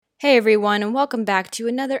Hey everyone, and welcome back to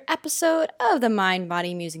another episode of the Mind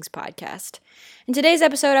Body Musings podcast. In today's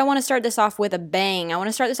episode, I want to start this off with a bang. I want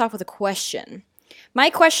to start this off with a question.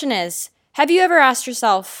 My question is, have you ever asked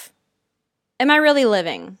yourself, am I really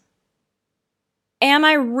living? Am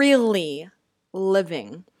I really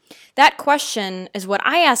living? That question is what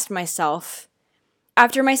I asked myself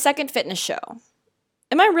after my second fitness show.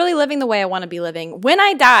 Am I really living the way I want to be living? When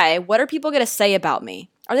I die, what are people going to say about me?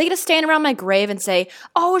 Are they going to stand around my grave and say,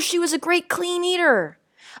 oh, she was a great clean eater?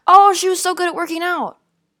 Oh, she was so good at working out.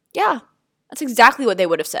 Yeah, that's exactly what they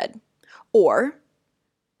would have said. Or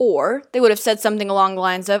they would have said something along the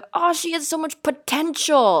lines of, oh, she had so much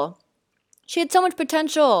potential. She had so much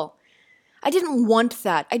potential. I didn't want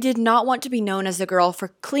that. I did not want to be known as the girl for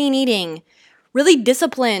clean eating, really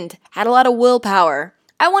disciplined, had a lot of willpower.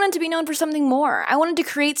 I wanted to be known for something more. I wanted to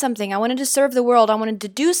create something. I wanted to serve the world. I wanted to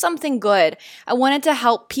do something good. I wanted to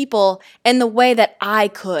help people in the way that I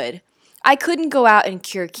could. I couldn't go out and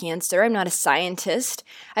cure cancer. I'm not a scientist.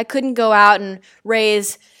 I couldn't go out and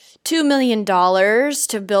raise $2 million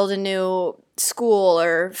to build a new school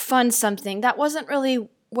or fund something. That wasn't really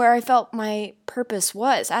where I felt my purpose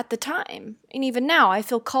was at the time. And even now, I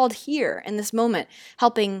feel called here in this moment,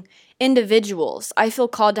 helping individuals. I feel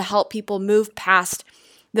called to help people move past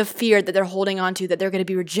the fear that they're holding on to, that they're going to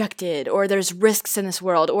be rejected, or there's risks in this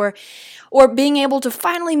world, or being able to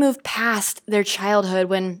finally move past their childhood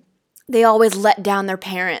when they always let down their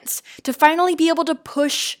parents, to finally be able to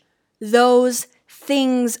push those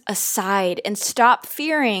things aside and stop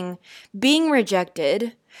fearing being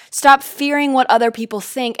rejected, stop fearing what other people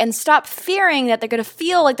think, and stop fearing that they're going to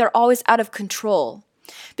feel like they're always out of control.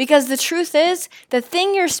 Because the truth is, the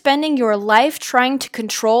thing you're spending your life trying to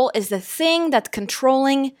control is the thing that's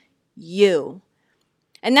controlling you.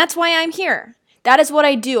 And that's why I'm here. That is what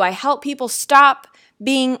I do. I help people stop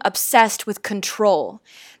being obsessed with control.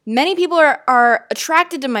 Many people are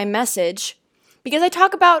attracted to my message because I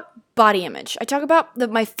talk about body image. I talk about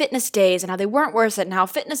my fitness days and how they weren't worth it, and how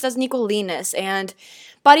fitness doesn't equal leanness, and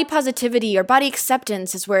body positivity or body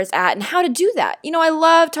acceptance is where it's at, and how to do that. I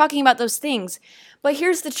love talking about those things. But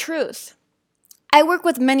here's the truth. I work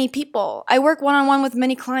with many people. I work one-on-one with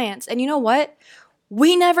many clients. And you know what?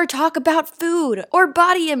 We never talk about food or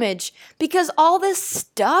body image because all this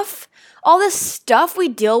stuff we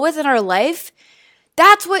deal with in our life,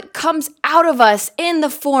 that's what comes out of us in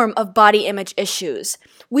the form of body image issues.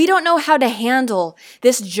 We don't know how to handle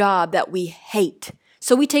this job that we hate.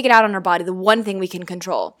 So we take it out on our body, the one thing we can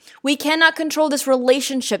control. We cannot control this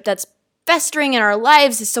relationship that's festering in our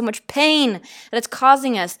lives, is so much pain that it's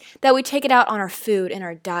causing us, that we take it out on our food and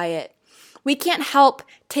our diet. We can't help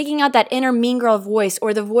taking out that inner mean girl voice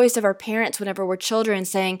or the voice of our parents whenever we're children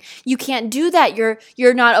saying, you can't do that,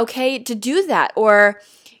 you're not okay to do that, or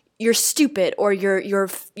you're stupid, or you're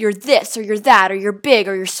this, or you're that, or you're big,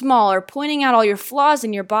 or you're small, or pointing out all your flaws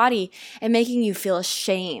in your body and making you feel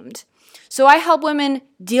ashamed. So I help women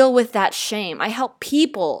deal with that shame. I help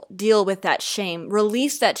people deal with that shame,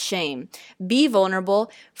 release that shame, be vulnerable,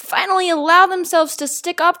 finally allow themselves to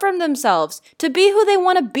stick up for themselves, to be who they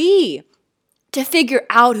want to be, to figure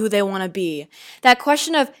out who they want to be. That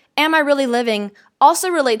question of, am I really living, also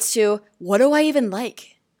relates to, what do I even like?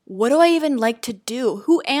 What do I even like to do?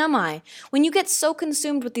 Who am I? When you get so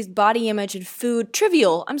consumed with these body image and food,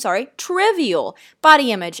 trivial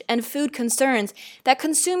body image and food concerns that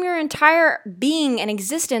consume your entire being and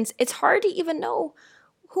existence, it's hard to even know,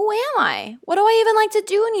 who am I? What do I even like to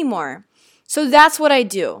do anymore? So that's what I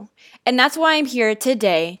do. And that's why I'm here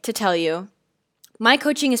today to tell you, my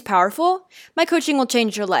coaching is powerful. My coaching will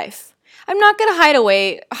change your life. I'm not going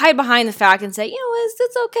to hide behind the fact and say,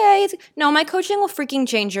 it's okay. No, my coaching will freaking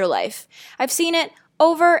change your life. I've seen it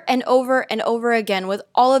over and over and over again with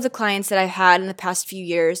all of the clients that I've had in the past few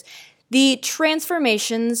years. The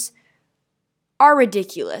transformations are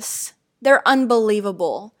ridiculous. They're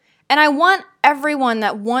unbelievable. And I want everyone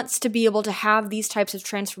that wants to be able to have these types of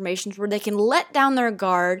transformations where they can let down their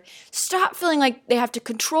guard, stop feeling like they have to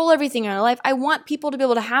control everything in their life. I want people to be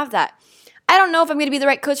able to have that. I don't know if I'm going to be the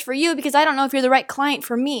right coach for you because I don't know if you're the right client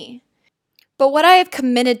for me. But what I have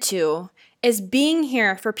committed to is being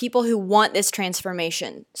here for people who want this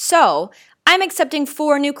transformation. So I'm accepting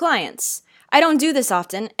 4 new clients. I don't do this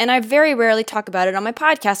often, and I very rarely talk about it on my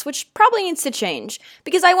podcast, which probably needs to change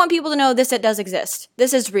because I want people to know it does exist.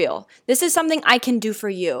 This is real. This is something I can do for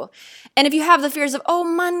you. And if you have the fears of,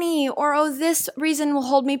 money, or this reason will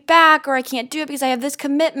hold me back, or I can't do it because I have this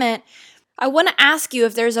commitment, I want to ask you,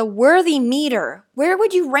 if there's a worthy meter, where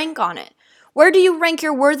would you rank on it? Where do you rank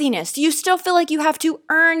your worthiness? Do you still feel like you have to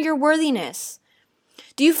earn your worthiness?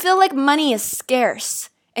 Do you feel like money is scarce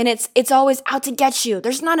and it's always out to get you.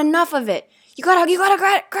 There's not enough of it. You gotta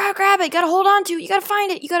grab it. You gotta hold on to it. You gotta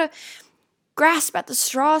find it. You gotta grasp at the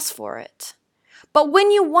straws for it. But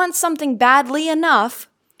when you want something badly enough,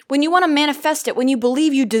 when you want to manifest it, when you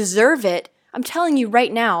believe you deserve it, I'm telling you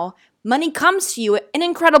right now, money comes to you in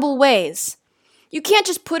incredible ways. You can't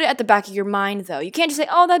just put it at the back of your mind, though. You can't just say,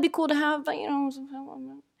 oh, that'd be cool to have, but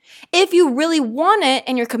if you really want it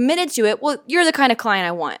and you're committed to it, well, you're the kind of client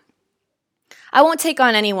I want. I won't take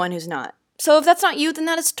on anyone who's not. So if that's not you, then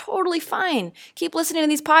that is totally fine. Keep listening to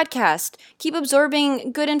these podcasts. Keep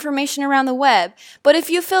absorbing good information around the web. But if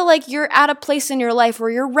you feel like you're at a place in your life where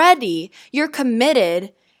you're ready, you're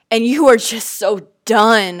committed, and you are just so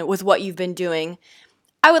done with what you've been doing,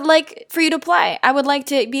 I would like for you to apply. I would like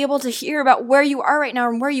to be able to hear about where you are right now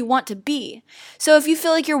and where you want to be. So if you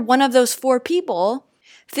feel like you're one of those 4 people,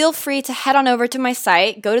 feel free to head on over to my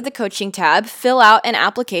site, go to the coaching tab, fill out an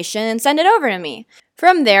application, and send it over to me.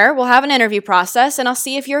 From there, we'll have an interview process, and I'll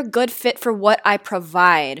see if you're a good fit for what I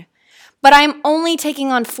provide. But I'm only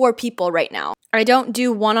taking on 4 people right now. I don't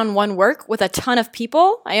do one-on-one work with a ton of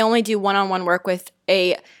people. I only do one-on-one work with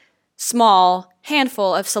a small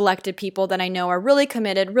handful of selected people that I know are really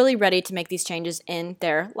committed, really ready to make these changes in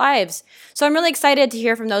their lives. So I'm really excited to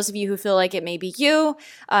hear from those of you who feel like it may be you.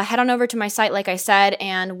 Head on over to my site, like I said,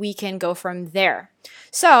 and we can go from there.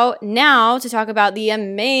 So now to talk about the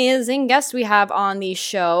amazing guest we have on the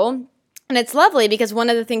show. And it's lovely because one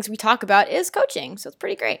of the things we talk about is coaching, so it's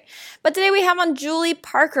pretty great. But today we have on Julie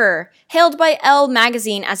Parker. Hailed by Elle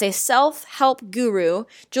magazine as a self-help guru,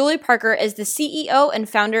 Julie Parker is the CEO and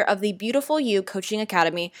founder of the Beautiful You Coaching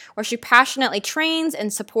Academy, where she passionately trains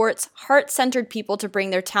and supports heart-centered people to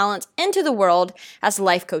bring their talents into the world as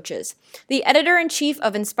life coaches. The editor-in-chief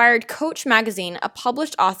of Inspired Coach magazine, a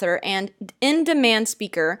published author and in-demand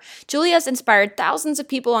speaker, Julie has inspired thousands of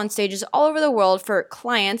people on stages all over the world for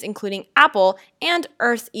clients, including Apple and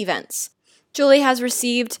Earth events. Julie has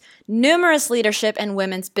received numerous leadership and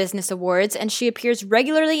women's business awards, and she appears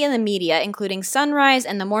regularly in the media, including Sunrise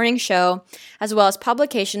and The Morning Show, as well as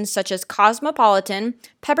publications such as Cosmopolitan,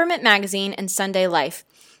 Peppermint Magazine, and Sunday Life.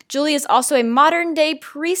 Julie is also a modern-day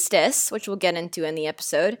priestess, which we'll get into in the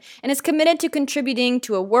episode, and is committed to contributing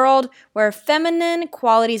to a world where feminine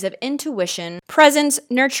qualities of intuition, presence,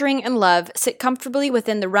 nurturing, and love sit comfortably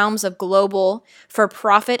within the realms of global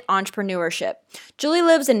for-profit entrepreneurship. Julie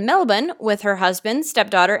lives in Melbourne with her husband,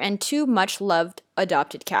 stepdaughter, and 2 much-loved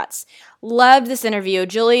adopted cats. Loved this interview.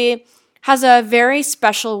 Julie has a very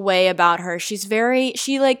special way about her. She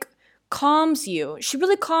calms you. She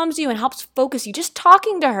really calms you and helps focus you. Just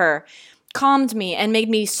talking to her calmed me and made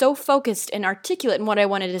me so focused and articulate in what I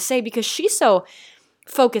wanted to say because she's so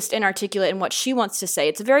focused and articulate in what she wants to say.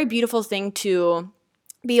 It's a very beautiful thing to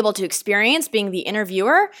be able to experience being the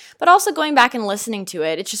interviewer, but also going back and listening to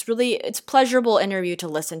it. It's a pleasurable interview to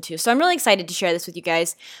listen to. So I'm really excited to share this with you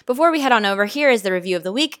guys. Before we head on over, here is the review of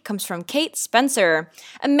the week. It comes from Kate Spencer.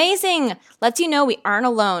 Amazing. Lets you know we aren't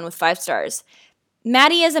alone with 5 stars.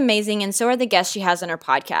 Maddie is amazing, and so are the guests she has on her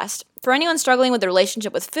podcast. For anyone struggling with their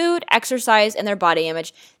relationship with food, exercise, and their body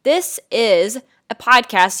image, this is a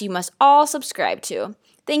podcast you must all subscribe to.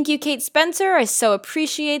 Thank you, Kate Spencer. I so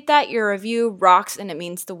appreciate that. Your review rocks, and it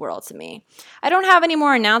means the world to me. I don't have any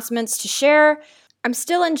more announcements to share. I'm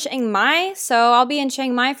still in Chiang Mai, so I'll be in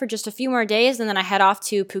Chiang Mai for just a few more days, and then I head off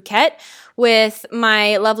to Phuket with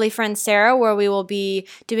my lovely friend Sarah, where we will be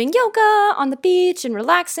doing yoga on the beach and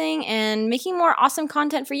relaxing and making more awesome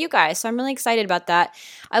content for you guys. So I'm really excited about that.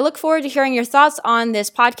 I look forward to hearing your thoughts on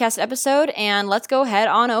this podcast episode, and let's go head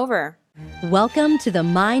on over. Welcome to the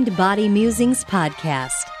Mind Body Musings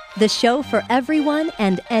podcast, the show for everyone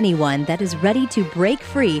and anyone that is ready to break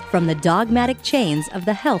free from the dogmatic chains of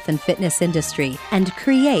the health and fitness industry and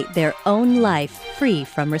create their own life free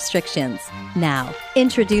from restrictions. Now,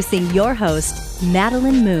 introducing your host,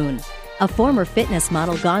 Madeline Moon, a former fitness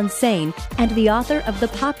model gone sane and the author of the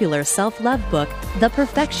popular self-love book, The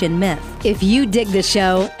Perfection Myth. If you dig the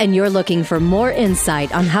show and you're looking for more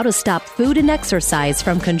insight on how to stop food and exercise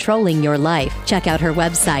from controlling your life, check out her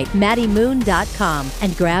website, maddiemoon.com,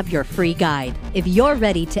 and grab your free guide. If you're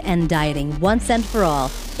ready to end dieting once and for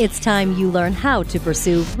all, it's time you learn how to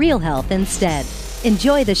pursue real health instead.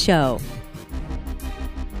 Enjoy the show.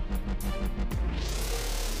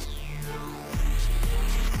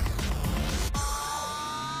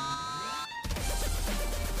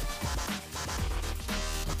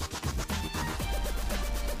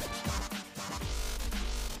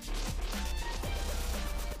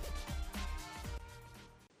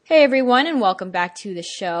 Hey everyone, and welcome back to the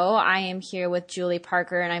show. I am here with Julie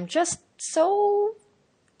Parker, and I'm just so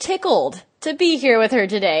tickled to be here with her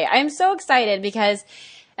today. I'm so excited because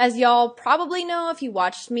as y'all probably know if you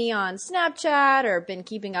watched me on Snapchat or been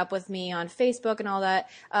keeping up with me on Facebook and all that,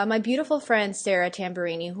 my beautiful friend Sarah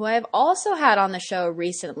Tamburini, who I've also had on the show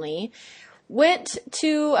recently, went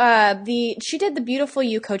to she did the Beautiful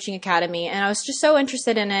You Coaching Academy, and I was just so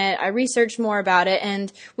interested in it. I researched more about it,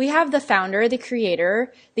 and we have the founder, the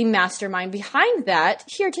creator, the mastermind behind that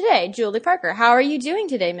here today, Julie Parker. How are you doing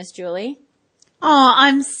today, Miss Julie? Oh,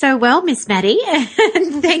 I'm so well, Miss Maddie.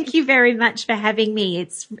 And thank you very much for having me.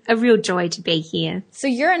 It's a real joy to be here. So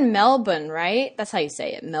you're in Melbourne, right? That's how you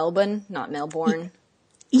say it. Melbourne, not Melbourne.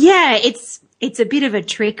 Yeah, it's a bit of a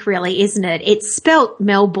trick, really, isn't it? It's spelt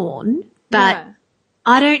Melbourne, but Yeah.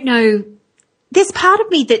 I don't know. There's part of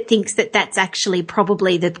me that thinks that that's actually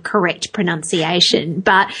probably the correct pronunciation,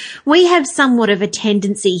 but we have somewhat of a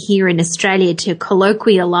tendency here in Australia to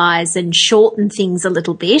colloquialise and shorten things a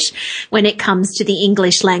little bit when it comes to the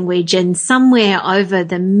English language, and somewhere over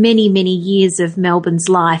the many, many years of Melbourne's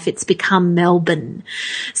life, it's become Melbourne.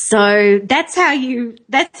 So that's how you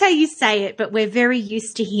say it, but we're very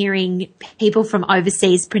used to hearing people from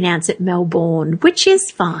overseas pronounce it Melbourne, which is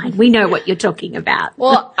fine. We know what you're talking about.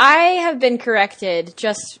 Well, I have been corrected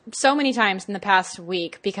just so many times in the past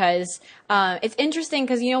week because it's interesting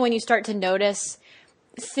because, when you start to notice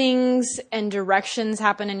things and directions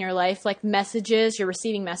happen in your life, like messages, you're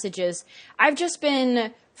receiving messages. I've just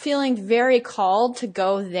been feeling very called to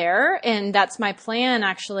go there, and that's my plan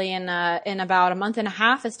actually in about a month and a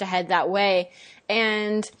half is to head that way.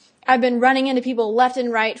 And I've been running into people left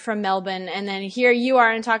and right from Melbourne, and then here you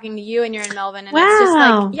are and talking to you, and you're in Melbourne, and it's just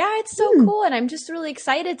like, yeah, it's so cool, and I'm just really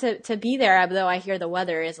excited to be there, although I hear the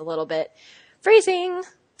weather is a little bit freezing.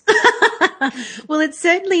 Well, it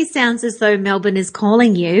certainly sounds as though Melbourne is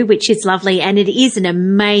calling you, which is lovely, and it is an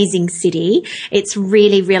amazing city. It's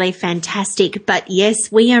really, really fantastic. But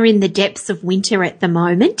yes, we are in the depths of winter at the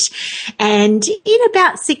moment, and in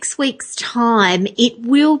about 6 weeks' time, it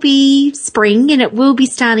will be spring and it will be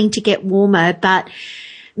starting to get warmer, but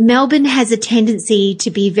Melbourne has a tendency to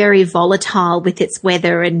be very volatile with its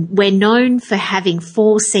weather, and we're known for having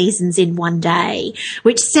 4 seasons in one day,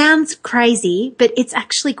 which sounds crazy, but it's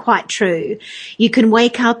actually quite true. You can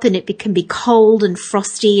wake up and it can be cold and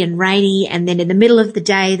frosty and rainy, and then in the middle of the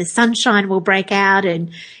day, the sunshine will break out and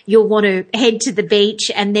you'll want to head to the beach,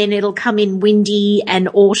 and then it'll come in windy and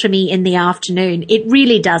autumny in the afternoon. It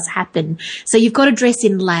really does happen. So you've got to dress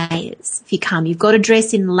in layers. If you come, you've got to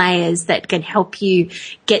dress in layers that can help you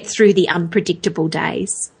get through the unpredictable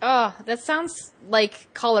days. Oh, that sounds like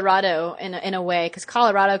Colorado in a way, because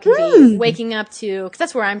Colorado can be waking up to, because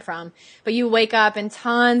that's where I'm from, but you wake up in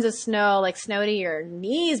tons of snow, like snow to your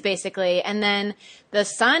knees basically, and then the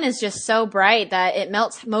sun is just so bright that it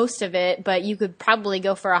melts most of it, but you could probably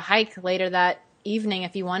go for a hike later that evening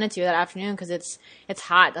if you wanted to, that afternoon, because it's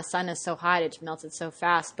hot. The sun is so hot, it melts it so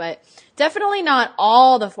fast, but definitely not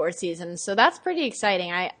all the 4 seasons, so that's pretty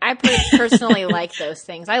exciting. I personally like those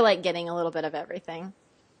things. I like getting a little bit of everything.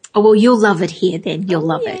 Oh, well, you'll love it here then. You'll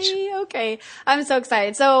love Yay, it. Okay. I'm so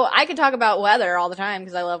excited. So I could talk about weather all the time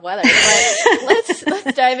because I love weather. But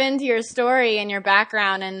let's dive into your story and your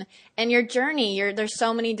background and your journey. There's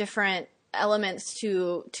so many different elements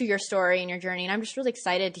to your story and your journey, and I'm just really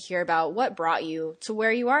excited to hear about what brought you to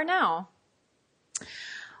where you are now.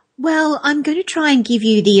 Well, I'm going to try and give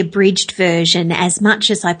you the abridged version as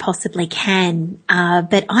much as I possibly can,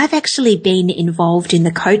 but I've actually been involved in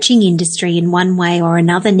the coaching industry in one way or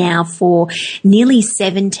another now for nearly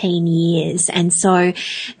 17 years, and so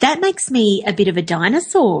that makes me a bit of a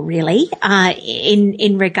dinosaur, really,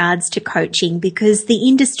 in regards to coaching, because the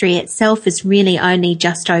industry itself is really only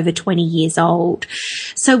just over 20 years old.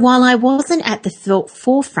 So while I wasn't at the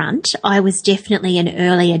forefront, I was definitely an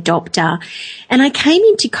early adopter, and I came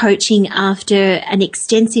into coaching after an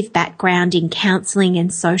extensive background in counselling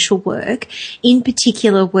and social work, in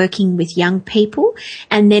particular working with young people,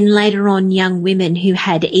 and then later on young women who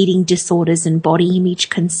had eating disorders and body image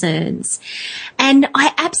concerns. And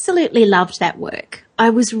I absolutely loved that work. I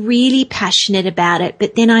was really passionate about it,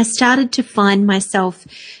 but then I started to find myself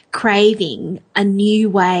craving a new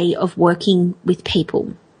way of working with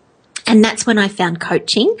people. And that's when I found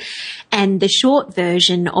coaching. And the short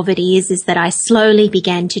version of it is that I slowly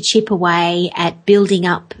began to chip away at building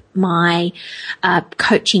up my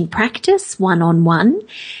coaching practice one-on-one.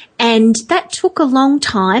 And that took a long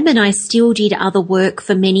time, and I still did other work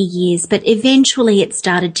for many years, but eventually it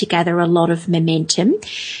started to gather a lot of momentum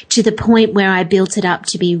to the point where I built it up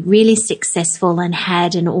to be really successful and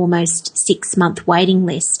had an almost 6-month waiting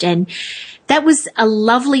list. And that was a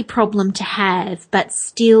lovely problem to have, but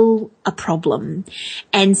still a problem.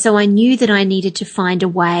 And so I knew that I needed to find a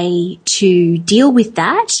way to deal with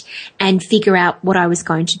that and figure out what I was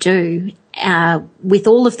going to do with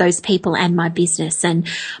all of those people and my business. And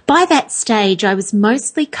by that stage, I was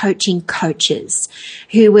mostly coaching coaches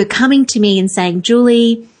who were coming to me and saying,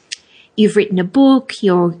 Julie, you've written a book,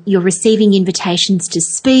 you're receiving invitations to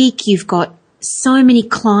speak, you've got so many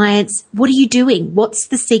clients. What are you doing? What's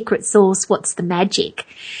the secret sauce? What's the magic?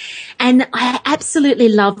 And I absolutely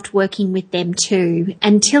loved working with them too,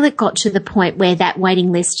 until it got to the point where that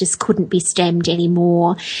waiting list just couldn't be stemmed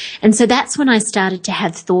anymore. And so that's when I started to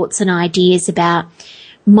have thoughts and ideas about,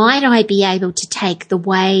 might I be able to take the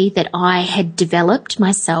way that I had developed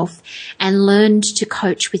myself and learned to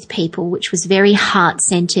coach with people, which was very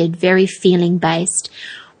heart-centered, very feeling-based.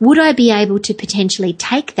 Would I be able to potentially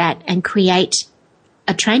take that and create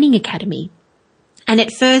a training academy? And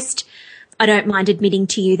at first, I don't mind admitting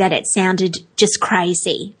to you that it sounded just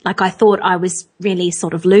crazy. Like I thought I was really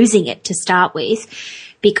sort of losing it to start with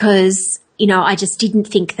because, you know, I just didn't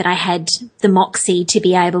think that I had the moxie to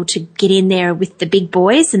be able to get in there with the big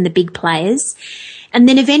boys and the big players. And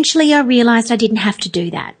then eventually I realized I didn't have to do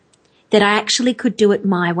that I actually could do it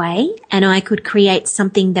my way, and I could create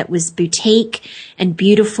something that was boutique and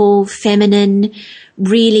beautiful, feminine,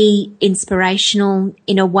 really inspirational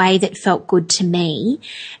in a way that felt good to me,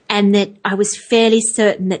 and that I was fairly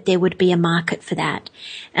certain that there would be a market for that.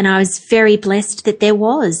 And I was very blessed that there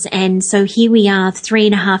was. And so here we are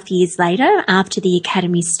 3.5 years later after the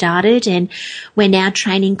academy started, and we're now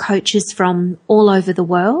training coaches from all over the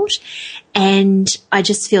world. And I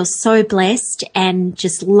just feel so blessed and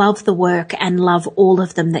just love the work and love all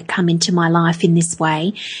of them that come into my life in this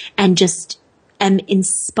way, and just am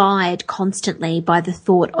inspired constantly by the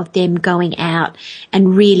thought of them going out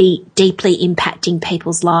and really deeply impacting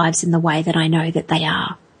people's lives in the way that I know that they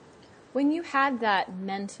are. When you had that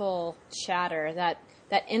mental chatter, that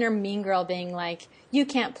inner mean girl being like, you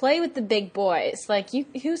can't play with the big boys, like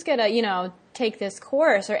who's gonna, take this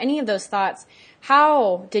course, or any of those thoughts,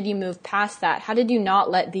 how did you move past that? How did you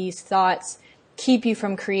not let these thoughts keep you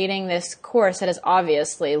from creating this course that has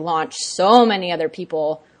obviously launched so many other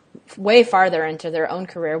people way farther into their own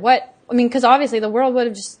career? Because obviously the world would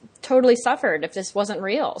have just totally suffered if this wasn't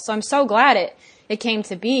real. So I'm so glad it came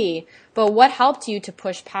to be. But what helped you to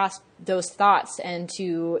push past those thoughts and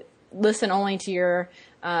to listen only to your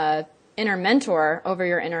inner mentor over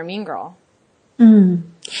your inner mean girl?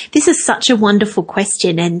 This is such a wonderful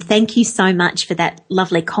question, and thank you so much for that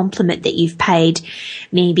lovely compliment that you've paid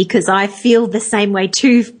me, because I feel the same way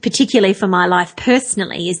too, particularly for my life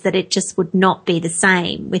personally, is that it just would not be the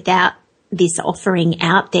same without this offering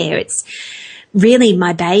out there. It's really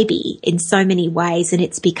my baby in so many ways, and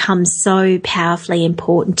it's become so powerfully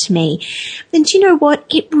important to me. And you know what?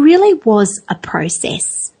 It really was a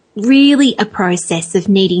process. Really a process of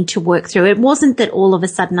needing to work through. It wasn't that all of a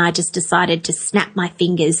sudden I just decided to snap my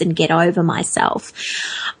fingers and get over myself.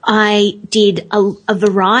 I did a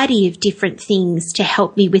variety of different things to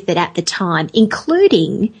help me with it at the time,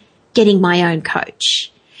 including getting my own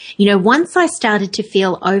coach. Once I started to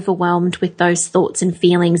feel overwhelmed with those thoughts and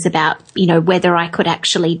feelings about, whether I could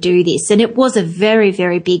actually do this, and it was a very,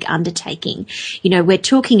 very big undertaking. We're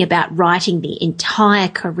talking about writing the entire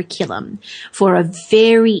curriculum for a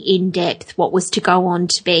very in-depth, what was to go on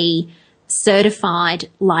to be certified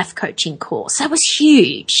life coaching course. That was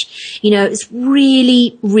huge. It was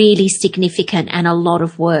really, really significant and a lot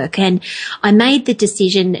of work. And I made the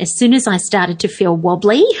decision as soon as I started to feel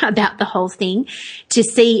wobbly about the whole thing to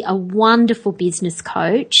see a wonderful business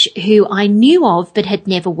coach who I knew of but had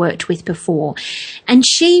never worked with before. And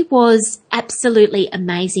she was absolutely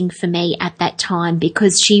amazing for me at that time,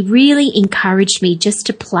 because she really encouraged me just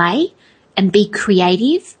to play and be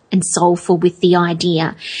creative and soulful with the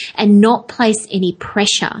idea, and not place any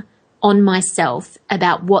pressure on myself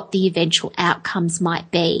about what the eventual outcomes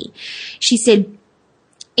might be. She said,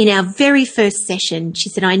 in our very first session, she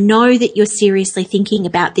said, I know that you're seriously thinking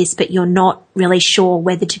about this, but you're not really sure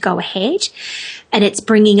whether to go ahead, and it's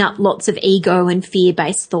bringing up lots of ego and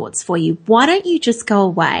fear-based thoughts for you. Why don't you just go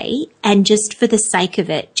away and just for the sake of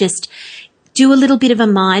it, just do a little bit of a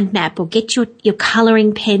mind map, or get your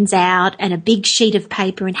colouring pens out and a big sheet of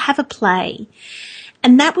paper and have a play.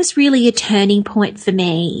 And that was really a turning point for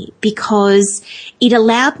me, because it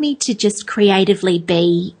allowed me to just creatively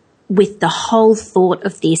be with the whole thought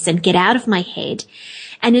of this and get out of my head.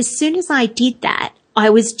 And as soon as I did that, I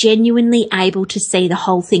was genuinely able to see the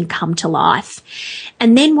whole thing come to life.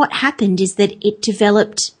 And then what happened is that it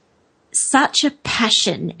developed such a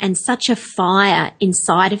passion and such a fire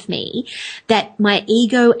inside of me that my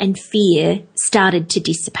ego and fear started to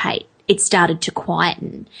dissipate. It started to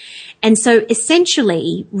quieten. And so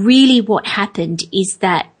essentially, really what happened is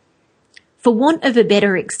that, for want of a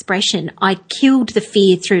better expression, I killed the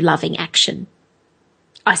fear through loving action.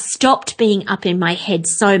 I stopped being up in my head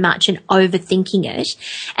so much and overthinking it,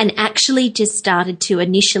 and actually just started to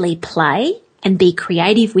initially play and be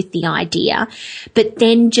creative with the idea, but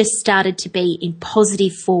then just started to be in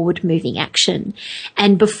positive forward moving action.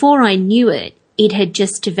 And before I knew it, it had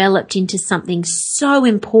just developed into something so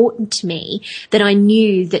important to me that I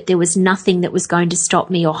knew that there was nothing that was going to stop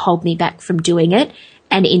me or hold me back from doing it.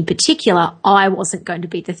 And in particular, I wasn't going to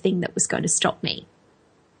be the thing that was going to stop me.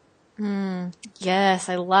 Yes,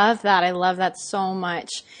 I love that. I love that so much.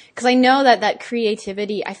 Because I know that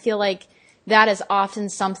creativity, I feel like that is often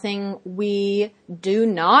something we do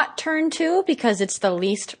not turn to because it's the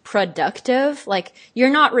least productive. Like, you're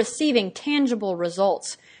not receiving tangible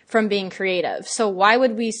results from being creative. So why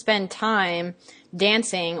would we spend time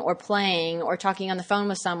dancing or playing or talking on the phone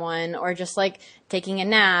with someone or just like taking a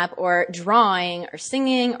nap or drawing or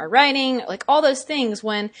singing or writing, like all those things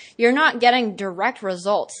when you're not getting direct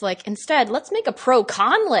results? Like, instead, let's make a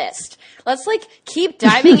pro-con list. Let's like keep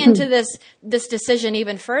diving into this decision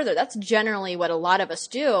even further. That's generally what a lot of us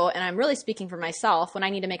do. And I'm really speaking for myself. When I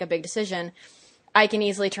need to make a big decision, I can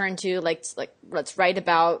easily turn to like let's write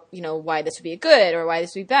about, why this would be good or why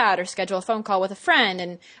this would be bad, or schedule a phone call with a friend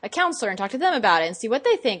and a counselor and talk to them about it and see what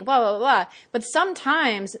they think, blah, blah, blah. But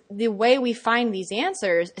sometimes the way we find these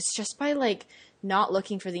answers is just by like not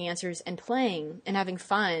looking for the answers and playing and having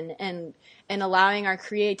fun and allowing our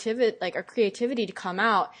creativity to come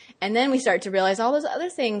out. And then we start to realize all those other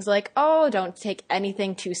things like, oh, don't take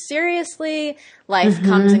anything too seriously. Life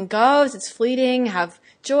comes and goes. It's fleeting. Have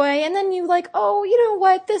joy. And then you like, oh, you know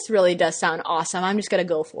what? This really does sound awesome. I'm just going to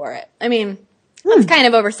go for it. I mean, that's kind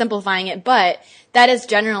of oversimplifying it, but that is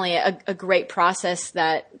generally a great process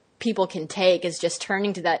that people can take, is just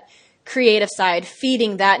turning to that creative side,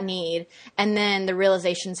 feeding that need, and then the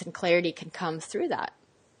realizations and clarity can come through that.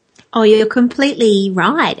 Oh, you're completely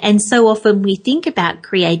right. And so often we think about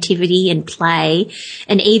creativity and play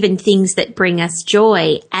and even things that bring us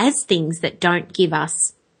joy as things that don't give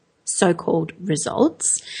us so-called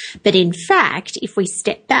results. But in fact, if we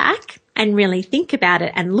step back and really think about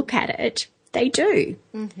it and look at it, they do.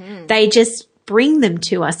 They just bring them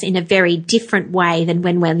to us in a very different way than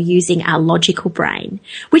when we're using our logical brain,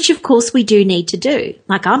 which of course we do need to do.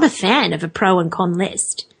 Like, I'm a fan of a pro and con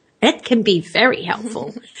list. It can be very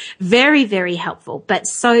helpful, very, very helpful, but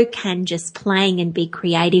so can just playing and be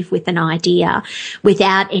creative with an idea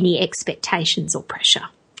without any expectations or pressure.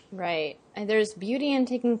 Right. And there's beauty in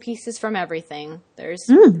taking pieces from everything. There's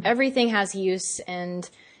everything has use and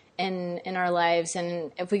in our lives,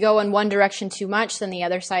 and if we go in one direction too much, then the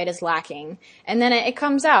other side is lacking, and then it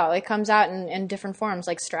comes out in different forms,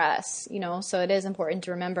 like stress, so it is important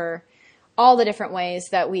to remember all the different ways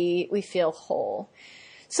that we feel whole.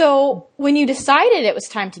 So when you decided it was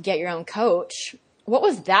time to get your own coach, what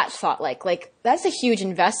was that thought like? Like, that's a huge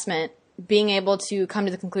investment, being able to come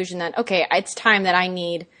to the conclusion that, okay, it's time that I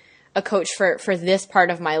need a coach for this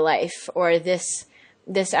part of my life, or this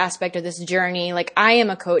aspect of this journey. Like, I am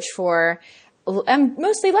a coach I'm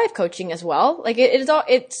mostly life coaching as well. Like,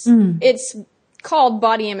 it's called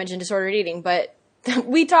body image and disordered eating, but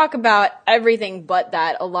we talk about everything but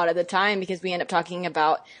that a lot of the time, because we end up talking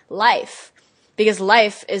about life, because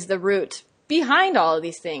life is the root behind all of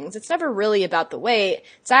these things. It's never really about the weight.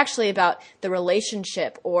 It's actually about the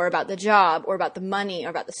relationship, or about the job, or about the money, or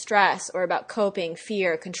about the stress, or about coping,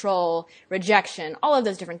 fear, control, rejection, all of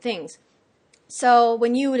those different things. So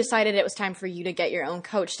when you decided it was time for you to get your own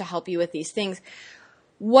coach to help you with these things,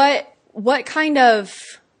 what kind of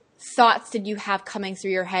thoughts did you have coming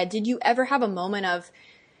through your head? Did you ever have a moment of,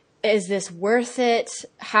 is this worth it?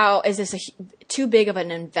 How is this too big of an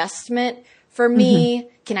investment for me?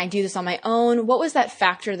 Can I do this on my own? What was that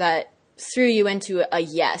factor that threw you into a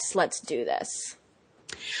yes, let's do this?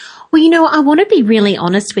 Well, I want to be really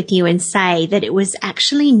honest with you and say that it was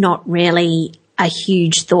actually not really a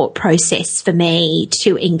huge thought process for me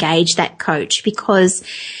to engage that coach, because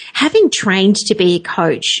having trained to be a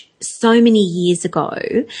coach so many years ago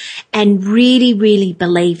and really, really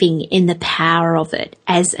believing in the power of it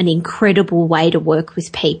as an incredible way to work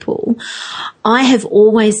with people, I have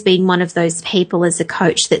always been one of those people as a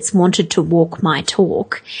coach that's wanted to walk my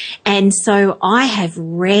talk. And so I have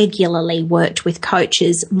regularly worked with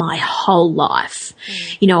coaches my whole life.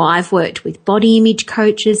 You know, I've worked with body image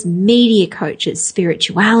coaches, media coaches,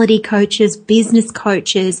 spirituality coaches, business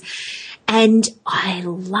coaches, and I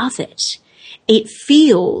love it. It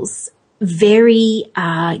feels very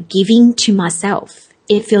giving to myself.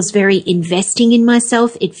 It feels very investing in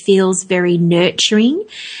myself. It feels very nurturing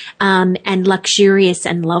and luxurious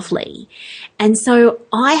and lovely. And so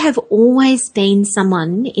I have always been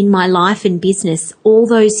someone in my life and business all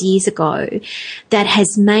those years ago that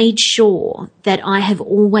has made sure that I have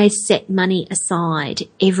always set money aside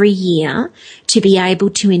every year to be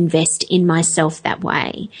able to invest in myself that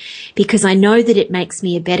way, because I know that it makes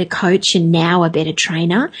me a better coach and now a better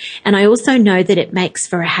trainer. And I also know that it makes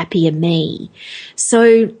for a happier me.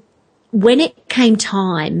 So when it came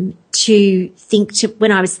time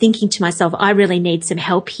when I was thinking to myself, I really need some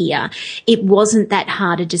help here, it wasn't that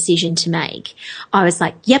hard a decision to make. I was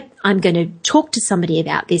like, yep, I'm going to talk to somebody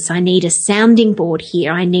about this. I need a sounding board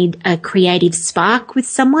here. I need a creative spark with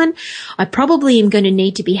someone. I probably am going to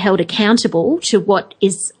need to be held accountable to what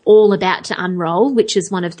is all about to unroll, which is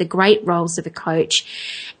one of the great roles of a coach.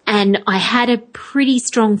 And I had a pretty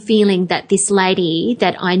strong feeling that this lady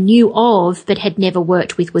that I knew of but had never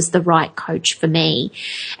worked with was the right coach for me.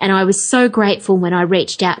 And I was so grateful when I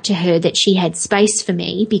reached out to her that she had space for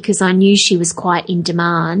me, because I knew she was quite in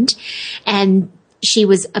demand. And she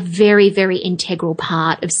was a very, very integral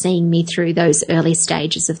part of seeing me through those early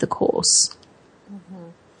stages of the course. Mm-hmm.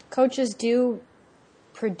 Coaches do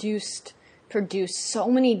produce so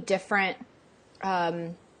many different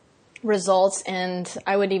results, and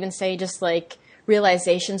I would even say just like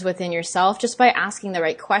realizations within yourself, just by asking the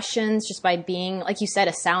right questions, just by being, like you said,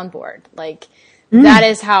 a soundboard. Like that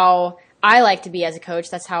is how I like to be as a coach.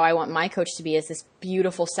 That's how I want my coach to be, is this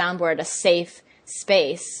beautiful soundboard, a safe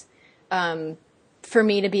space for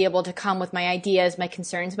me to be able to come with my ideas, my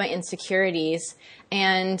concerns, my insecurities,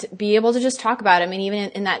 and be able to just talk about it. I mean, even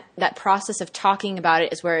in that process of talking about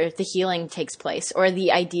it is where the healing takes place, or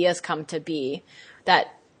the ideas come to be.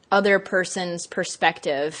 That other person's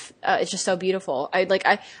perspective is just so beautiful.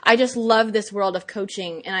 I just love this world of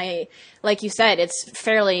coaching, and I, like you said, it's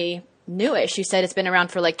fairly newish. You said it's been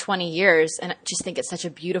around for like 20 years, and I just think it's such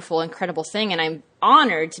a beautiful, incredible thing, and I'm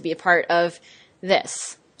honored to be a part of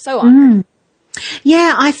this. So honored.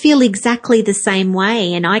 Yeah, I feel exactly the same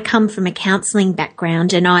way. And I come from a counselling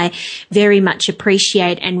background, and I very much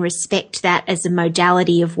appreciate and respect that as a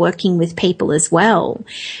modality of working with people as well.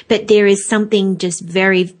 But there is something just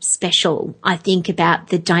very special, I think, about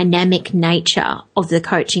the dynamic nature of the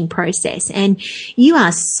coaching process. And you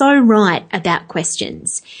are so right about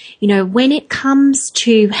questions. You know, when it comes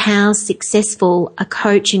to how successful a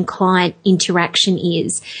coach and client interaction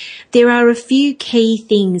is, there are a few key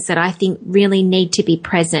things that I think really need to be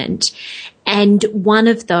present. And one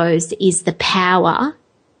of those is the power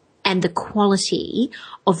and the quality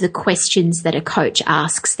of the questions that a coach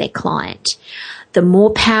asks their client. The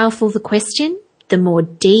more powerful the question, the more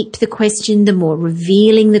deep the question, the more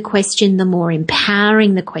revealing the question, the more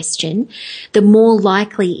empowering the question, the more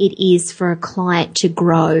likely it is for a client to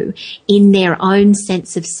grow in their own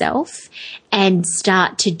sense of self and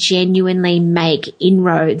start to genuinely make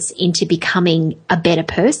inroads into becoming a better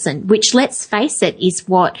person, which, let's face it, is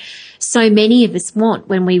what so many of us want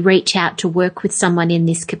when we reach out to work with someone in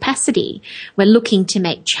this capacity. We're looking to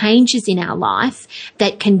make changes in our life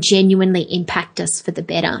that can genuinely impact us for the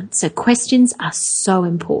better. So questions are so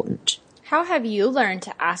important. How have you learned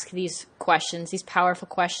to ask these questions, these powerful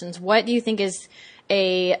questions? What do you think is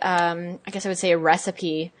I guess I would say a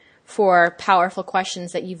recipe for powerful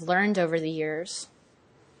questions that you've learned over the years?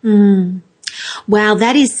 Wow,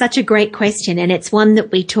 that is such a great question, and it's one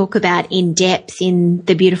that we talk about in depth in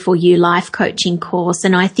the Beautiful You Life Coaching course.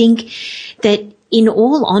 And I think that, in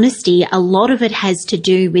all honesty, a lot of it has to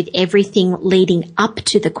do with everything leading up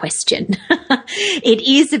to the question. It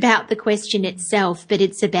is about the question itself, but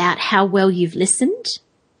it's about how well you've listened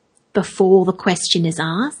before the question is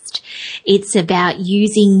asked. It's about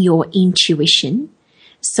using your intuition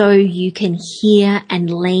so you can hear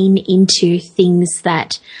and lean into things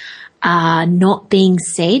that are not being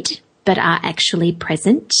said but are actually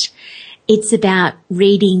present. It's about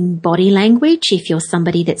reading body language if you're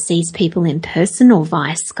somebody that sees people in person or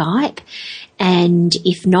via Skype. And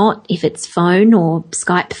if not, if it's phone or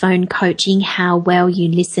Skype phone coaching, how well you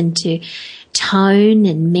listen to tone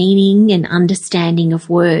and meaning and understanding of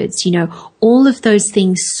words. You know, all of those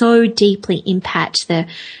things so deeply impact the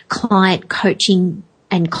client coaching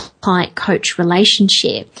and client coach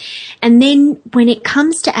relationship. And then when it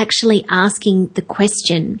comes to actually asking the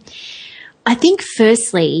question, I think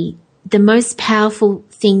firstly, the most powerful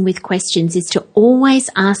thing with questions is to always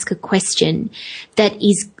ask a question that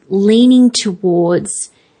is leaning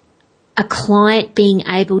towards a client being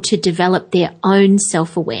able to develop their own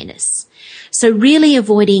self-awareness. So really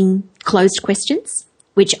avoiding closed questions,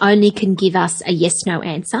 which only can give us a yes-no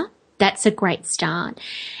answer. That's a great start.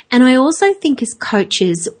 And I also think as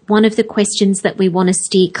coaches, one of the questions that we want to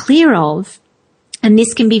steer clear of, and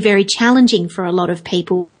this can be very challenging for a lot of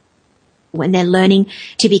people when they're learning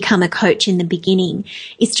to become a coach in the beginning,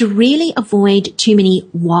 is to really avoid too many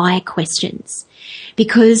why questions.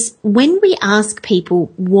 Because when we ask people,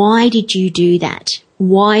 why did you do that?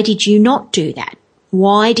 Why did you not do that?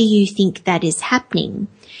 Why do you think that is happening?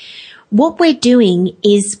 What we're doing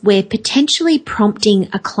is we're potentially prompting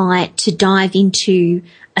a client to dive into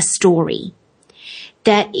a story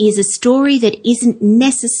that is a story that isn't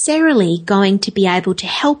necessarily going to be able to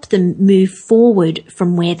help them move forward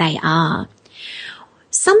from where they are.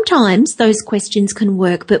 Sometimes those questions can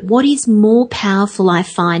work, but what is more powerful, I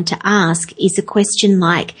find, to ask is a question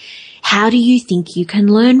like, how do you think you can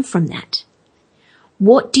learn from that?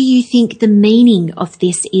 What do you think the meaning of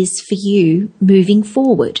this is for you moving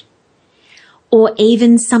forward? Or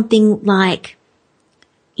even something like,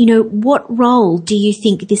 you know, what role do you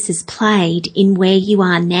think this has played in where you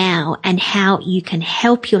are now and how you can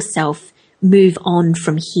help yourself move on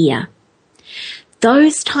from here?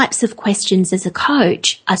 Those types of questions as a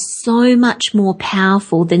coach are so much more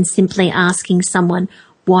powerful than simply asking someone,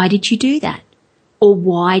 why did you do that? Or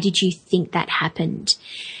why did you think that happened?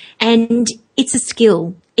 And it's a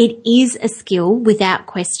skill. It is a skill without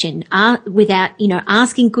question.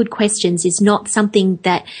 Asking good questions is not something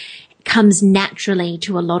that comes naturally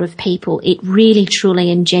to a lot of people. It really,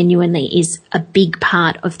 truly and genuinely is a big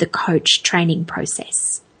part of the coach training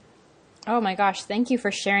process. Oh my gosh, thank you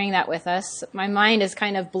for sharing that with us. My mind is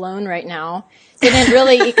kind of blown right now. Didn't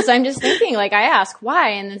really, because I'm just thinking, like, I ask why,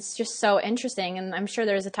 and it's just so interesting, and I'm sure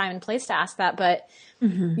there's a time and place to ask that, but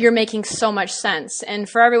you're making so much sense. And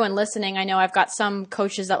for everyone listening, I know I've got some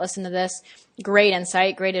coaches that listen to this, great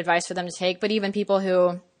insight, great advice for them to take, but even people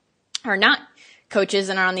who are not coaches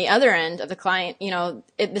and are on the other end of the client, you know,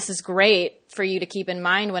 this is great for you to keep in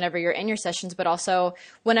mind whenever you're in your sessions, but also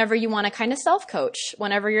whenever you want to kind of self-coach,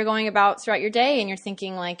 whenever you're going about throughout your day and you're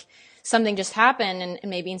thinking like something just happened, and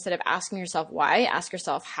maybe instead of asking yourself why, ask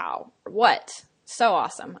yourself how or what. So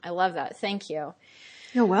awesome. I love that. Thank you.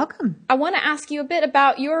 You're welcome. I want to ask you a bit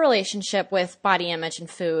about your relationship with body image and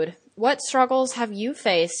food. What struggles have you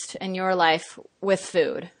faced in your life with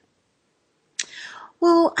food?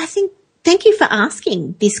 Well, I think thank you for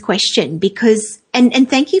asking this question because, and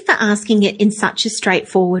thank you for asking it in such a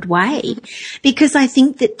straightforward way, because I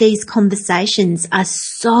think that these conversations are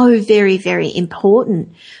so very, very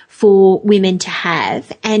important for women to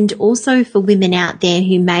have, and also for women out there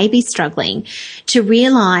who may be struggling to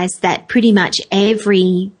realize that pretty much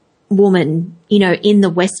every woman, you know, in the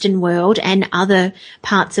Western world and other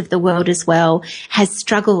parts of the world as well, has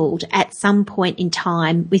struggled at some point in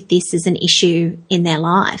time with this as an issue in their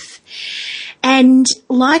life. And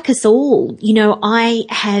like us all, you know, I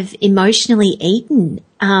have emotionally eaten,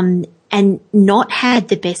 and not had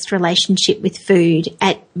the best relationship with food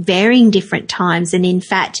at varying different times. And in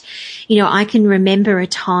fact, you know, I can remember a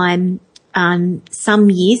time, some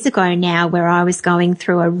years ago now where I was going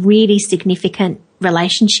through a really significant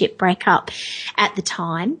relationship breakup at the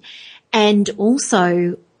time. And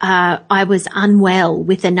also, I was unwell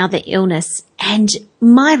with another illness, and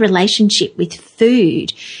my relationship with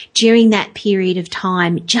food during that period of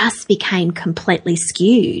time just became completely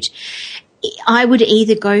skewed. I would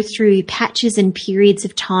either go through patches and periods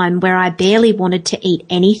of time where I barely wanted to eat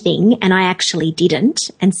anything, and I actually didn't.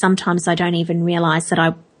 And sometimes I don't even realize that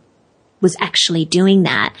I was actually doing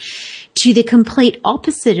that, to the complete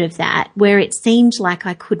opposite of that, where it seemed like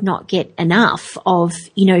I could not get enough of,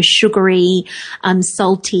 you know, sugary,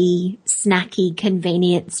 salty, snacky,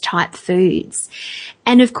 convenience type foods.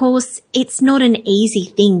 And of course, it's not an easy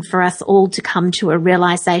thing for us all to come to a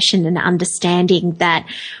realization and understanding that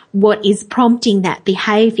what is prompting that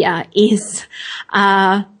behavior is,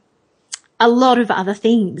 a lot of other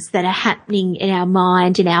things that are happening in our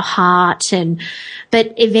mind, in our heart.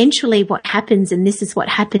 But eventually what happens, and this is what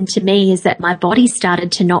happened to me, is that my body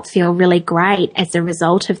started to not feel really great as a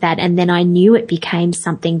result of that. And then I knew it became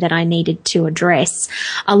something that I needed to address,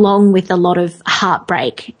 along with a lot of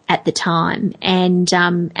heartbreak at the time. And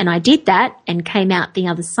I did that and came out the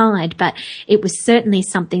other side. But it was certainly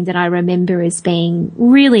something that I remember as being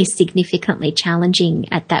really significantly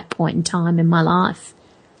challenging at that point in time in my life.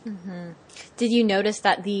 Mm-hmm. Did you notice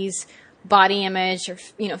that these body image or,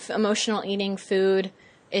 emotional eating, food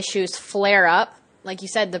issues flare up? Like you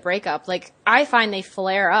said, the breakup, like I find they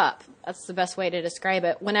flare up. That's the best way to describe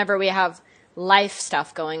it. Whenever we have life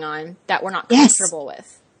stuff going on that we're not comfortable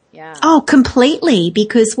with. Yeah. Oh, completely.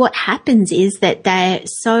 Because what happens is that they're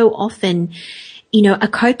so often, a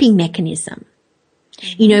coping mechanism.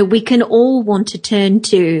 We can all want to turn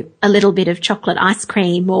to a little bit of chocolate ice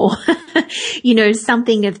cream or,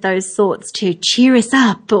 something of those sorts to cheer us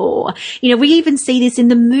up. Or, we even see this in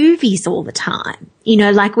the movies all the time.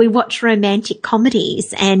 Like we watch romantic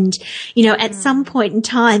comedies and, at some point in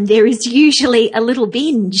time, there is usually a little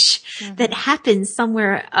binge that happens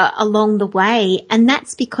somewhere along the way. And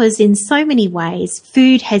that's because in so many ways,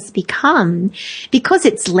 food has become, because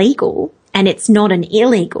it's legal, and it's not an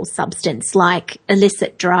illegal substance like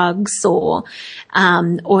illicit drugs or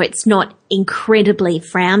it's not incredibly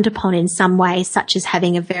frowned upon in some way, such as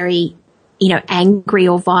having a very, angry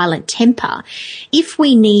or violent temper. If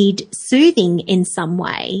we need soothing in some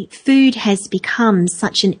way, food has become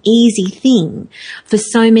such an easy thing for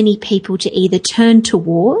so many people to either turn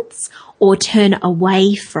towards or turn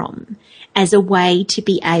away from as a way to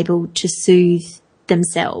be able to soothe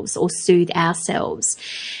themselves or soothe ourselves.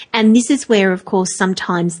 And this is where, of course,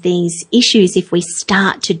 sometimes these issues, if we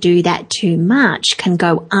start to do that too much, can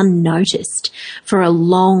go unnoticed for a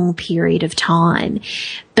long period of time.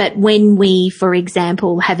 But when we, for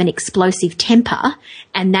example, have an explosive temper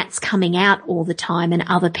and that's coming out all the time and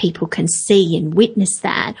other people can see and witness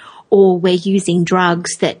that, or we're using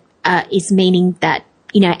drugs that is meaning that,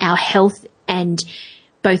 our health and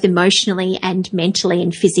both emotionally and mentally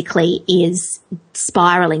and physically is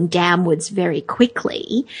spiraling downwards very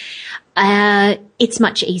quickly, it's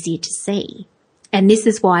much easier to see. And this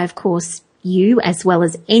is why, of course, you as well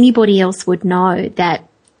as anybody else would know that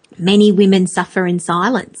many women suffer in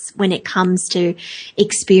silence when it comes to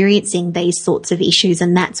experiencing these sorts of issues.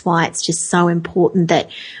 And that's why it's just so important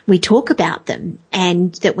that we talk about them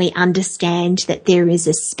and that we understand that there is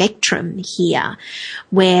a spectrum here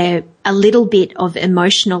where a little bit of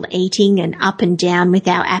emotional eating and up and down with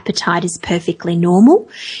our appetite is perfectly normal,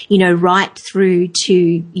 right through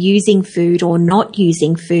to using food or not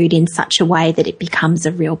using food in such a way that it becomes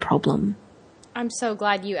a real problem. I'm so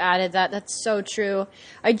glad you added that. That's so true.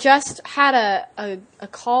 I just had a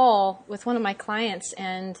call with one of my clients,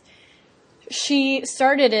 and she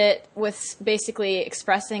started it with basically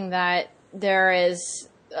expressing that there is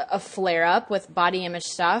a flare-up with body image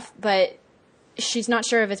stuff, but she's not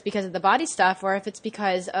sure if it's because of the body stuff or if it's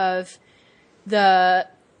because of the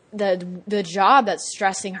job that's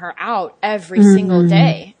stressing her out every single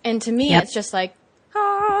day. And to me, it's just like,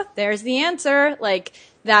 there's the answer. Like,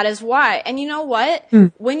 that is why. And you know what?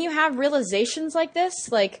 When you have realizations like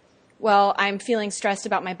this, like, well, I'm feeling stressed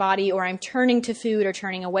about my body, or I'm turning to food or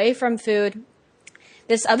turning away from food,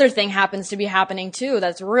 this other thing happens to be happening too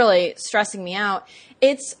that's really stressing me out.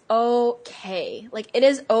 It's okay. Like, it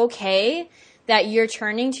is okay that you're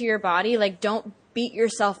turning to your body. Like, don't beat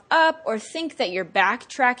yourself up or think that you're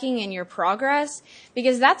backtracking in your progress,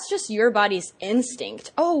 because that's just your body's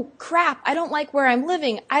instinct. Oh, crap, I don't like where I'm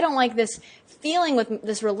living. I don't like this feeling with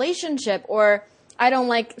this relationship, or I don't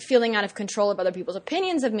like feeling out of control of other people's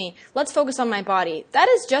opinions of me. Let's focus on my body. That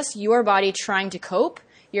is just your body trying to cope,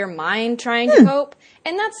 your mind trying to cope,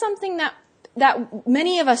 and that's something that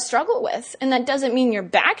many of us struggle with. And that doesn't mean you're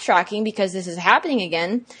backtracking because this is happening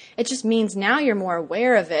again. It just means now you're more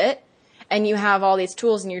aware of it, and you have all these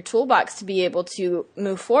tools in your toolbox to be able to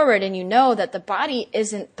move forward, and you know that the body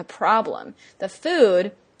isn't the problem. The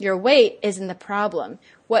food, your weight, isn't the problem.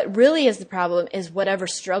 What really is the problem is whatever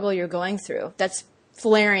struggle you're going through that's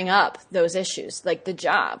flaring up those issues, like the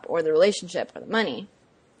job or the relationship or the money.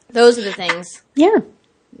 Those are the things.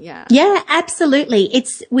 Yeah, absolutely.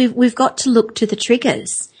 We've got to look to the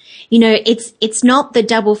triggers. It's not the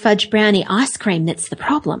double fudge brownie ice cream that's the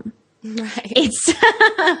problem. Right. It's,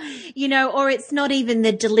 or it's not even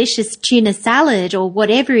the delicious tuna salad or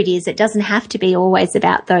whatever it is. It doesn't have to be always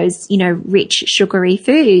about those, rich, sugary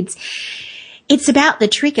foods. it's about the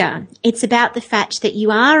trigger. It's about the fact that you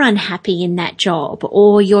are unhappy in that job,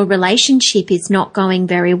 or your relationship is not going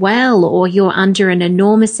very well, or you're under an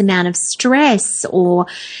enormous amount of stress, or,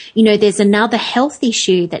 you know, there's another health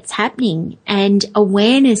issue that's happening. And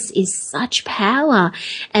awareness is such power,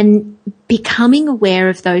 and becoming aware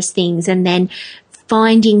of those things and then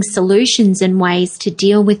finding solutions and ways to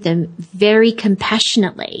deal with them very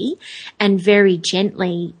compassionately and very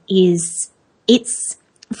gently it's,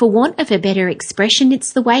 for want of a better expression,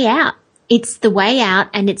 it's the way out. It's the way out,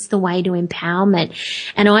 and it's the way to empowerment.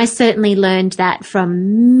 And I certainly learned that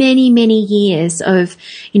from many, many years of,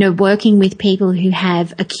 you know, working with people who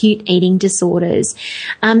have acute eating disorders.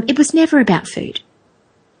 It was never about food.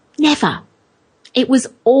 Never. It was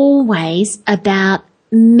always about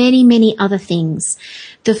many, many other things.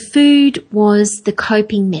 The food was the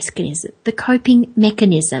coping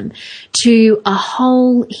mechanism to a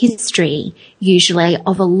whole history, usually,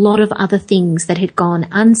 of a lot of other things that had gone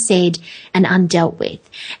unsaid and undealt with.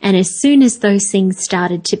 And as soon as those things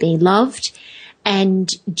started to be loved and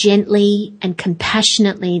gently and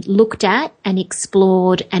compassionately looked at and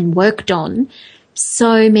explored and worked on,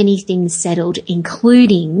 so many things settled,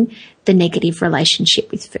 including the negative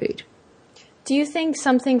relationship with food. Do you think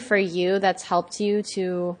something for you that's helped you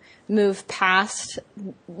to move past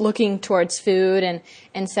looking towards food and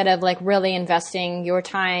instead of like really investing your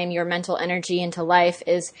time, your mental energy into life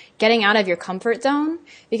is getting out of your comfort zone?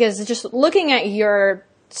 Because just looking at your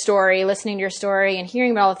story, listening to your story and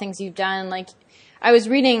hearing about all the things you've done, like I've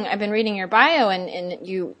been reading your bio and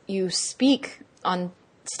you speak on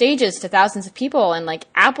stages to thousands of people and like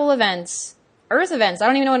Apple events, Earth events. I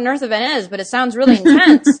don't even know what an Earth event is, but it sounds really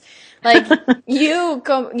intense. Like you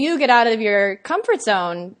get out of your comfort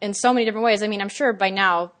zone in so many different ways. I mean, I'm sure by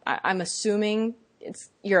now I'm assuming it's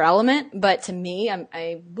your element, but to me, I'm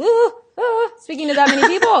speaking to that many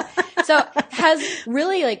people. So has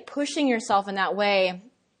really like pushing yourself in that way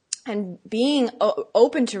and being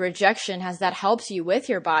open to rejection, has that helped you with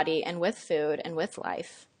your body and with food and with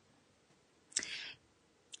life?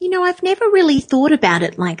 You know, I've never really thought about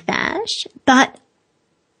it like that, but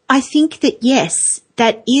I think that, yes,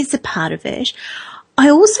 that is a part of it. I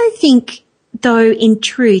also think, though, in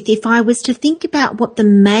truth, if I was to think about what the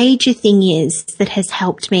major thing is that has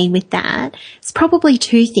helped me with that, it's probably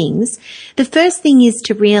two things. The first thing is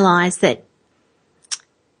to realize that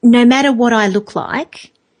no matter what I look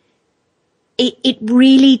like, it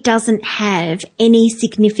really doesn't have any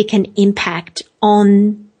significant impact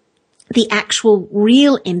on the actual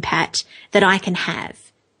real impact that I can have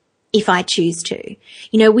if I choose to.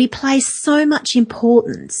 You know, we place so much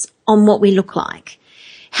importance on what we look like,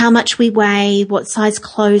 how much we weigh, what size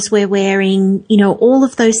clothes we're wearing, you know, all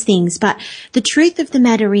of those things. But the truth of the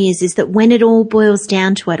matter is that when it all boils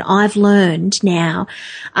down to it, I've learned now,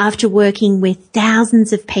 after working with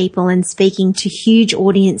thousands of people and speaking to huge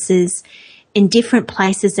audiences in different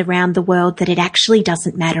places around the world, that it actually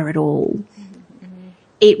doesn't matter at all.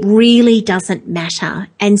 It really doesn't matter.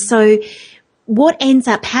 And so what ends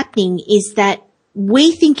up happening is that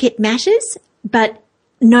we think it matters, but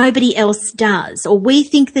nobody else does, or we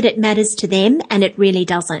think that it matters to them and it really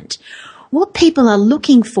doesn't. What people are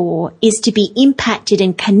looking for is to be impacted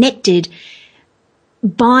and connected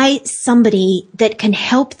by somebody that can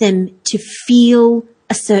help them to feel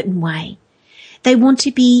a certain way. They want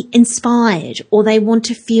to be inspired, or they want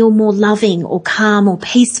to feel more loving or calm or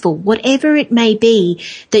peaceful, whatever it may be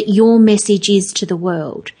that your message is to the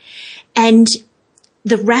world. And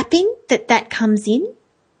the wrapping that comes in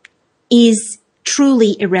is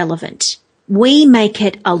truly irrelevant. We make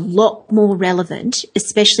it a lot more relevant,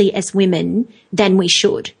 especially as women, than we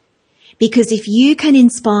should. Because if you can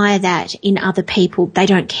inspire that in other people, they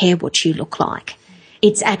don't care what you look like.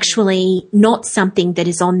 It's actually not something that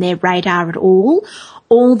is on their radar at all.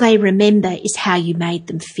 All they remember is how you made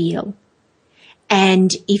them feel.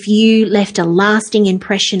 And if you left a lasting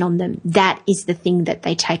impression on them, that is the thing that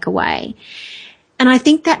they take away. And I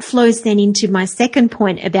think that flows then into my second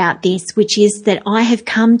point about this, which is that I have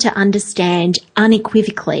come to understand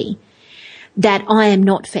unequivocally that I am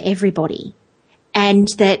not for everybody, and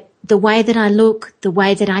that the way that I look, the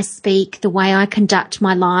way that I speak, the way I conduct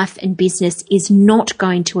my life and business is not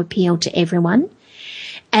going to appeal to everyone,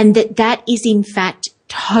 and that is in fact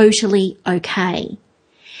totally okay.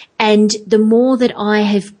 And the more that I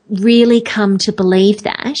have really come to believe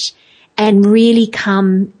that and really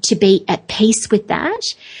come to be at peace with that,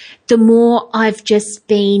 the more I've just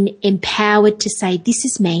been empowered to say, this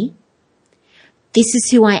is me, this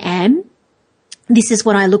is who I am, this is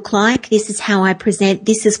what I look like, this is how I present,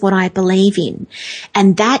 this is what I believe in.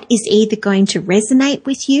 And that is either going to resonate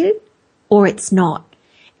with you or it's not.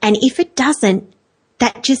 And if it doesn't,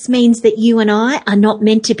 that just means that you and I are not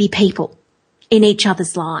meant to be people in each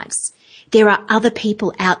other's lives. There are other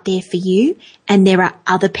people out there for you, and there are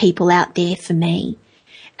other people out there for me.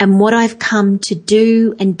 And what I've come to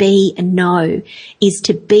do and be and know is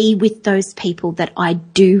to be with those people that I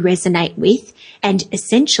do resonate with, and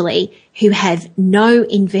essentially who have no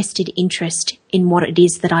invested interest in what it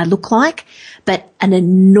is that I look like, but an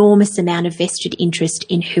enormous amount of vested interest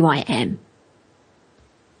in who I am.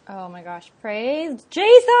 Oh my gosh. Praise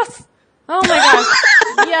Jesus. Oh my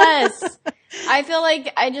gosh. Yes. I feel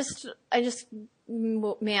like I just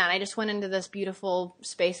went into this beautiful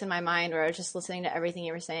space in my mind where I was just listening to everything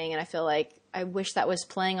you were saying. And I feel like I wish that was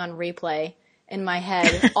playing on replay in my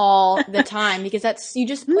head all the time, because you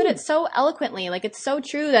just put it so eloquently. Like, it's so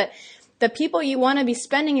true that the people you want to be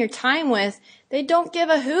spending your time with, they don't give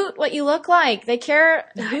a hoot what you look like. They care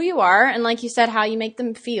who you are. And like you said, how you make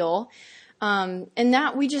them feel. And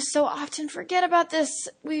that we just so often forget about this.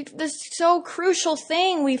 This so crucial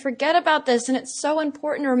thing. We forget about this, and it's so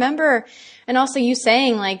important to remember. And also you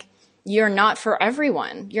saying, like, you're not for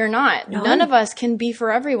everyone. You're not. No. None of us can be for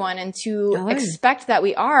everyone. And to expect that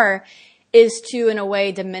we are is to, in a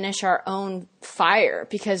way, diminish our own fire,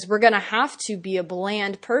 because we're going to have to be a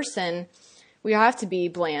bland person. We have to be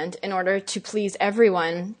bland in order to please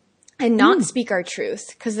everyone and not speak our truth,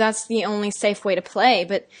 because that's the only safe way to play.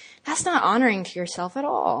 But that's not honoring to yourself at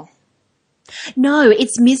all. No,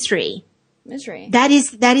 it's misery. Misery. That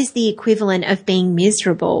is the equivalent of being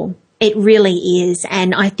miserable. It really is.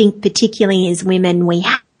 And I think particularly as women, we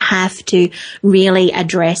have to really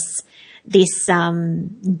address this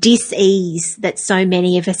dis-ease that so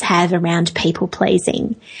many of us have around people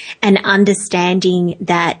pleasing, and understanding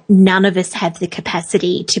that none of us have the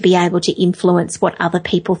capacity to be able to influence what other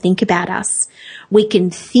people think about us. We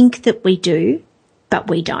can think that we do, but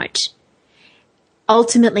we don't.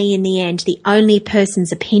 Ultimately, in the end, the only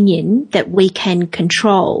person's opinion that we can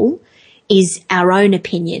control is our own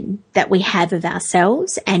opinion that we have of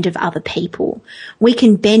ourselves and of other people. We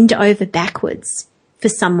can bend over backwards for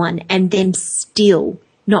someone and then still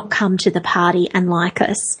not come to the party and like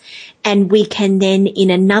us. And we can then, in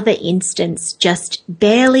another instance, just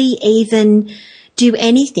barely even do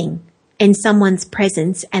anything in someone's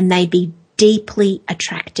presence and they be deeply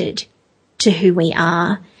attracted to who we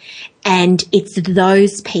are. And it's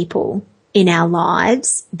those people in our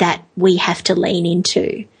lives that we have to lean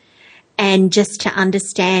into. And just to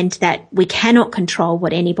understand that we cannot control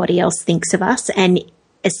what anybody else thinks of us. And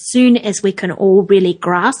as soon as we can all really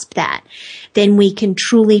grasp that, then we can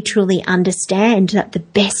truly, truly understand that the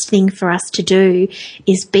best thing for us to do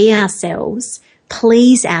is be ourselves,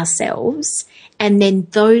 please ourselves, and then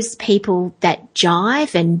those people that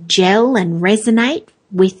jive and gel and resonate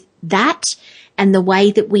with that and the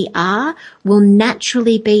way that we are will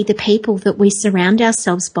naturally be the people that we surround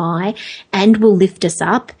ourselves by, and will lift us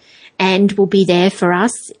up and will be there for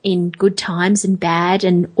us in good times and bad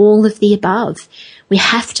and all of the above. We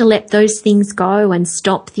have to let those things go and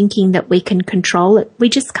stop thinking that we can control it. We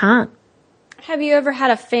just can't. Have you ever had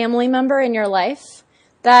a family member in your life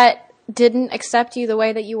that didn't accept you the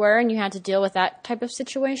way that you were, and you had to deal with that type of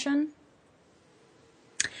situation?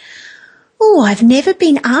 Oh, I've never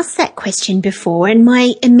been asked that question before, and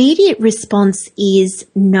my immediate response is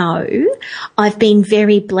no. I've been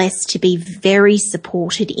very blessed to be very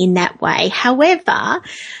supported in that way. However,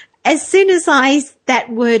 as soon as that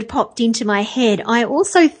word popped into my head, I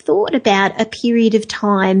also thought about a period of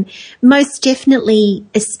time, most definitely,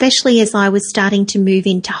 especially as I was starting to move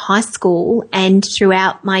into high school and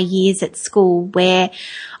throughout my years at school, where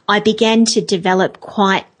I began to develop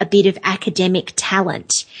quite a bit of academic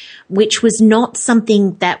talent, which was not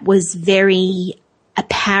something that was very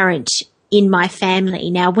apparent in my family.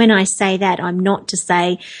 Now, when I say that, I'm not to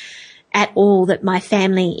say at all that my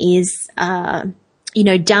family is,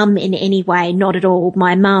 dumb in any way, not at all.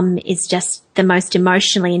 My mum is just the most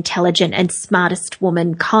emotionally intelligent and smartest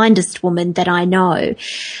woman, kindest woman that I know.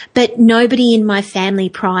 But nobody in my family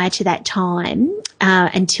prior to that time,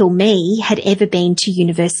 until me, had ever been to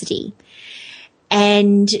university.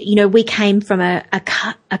 And, we came from a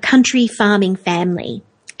country farming family.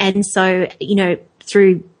 And so,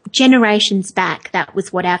 through generations back, that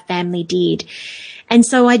was what our family did. And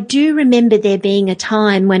so I do remember there being a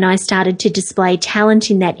time when I started to display talent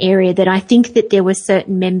in that area that I think that there were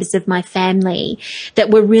certain members of my family that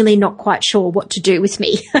were really not quite sure what to do with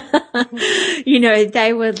me.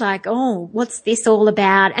 They were like, oh, what's this all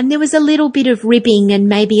about? And there was a little bit of ribbing and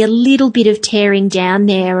maybe a little bit of tearing down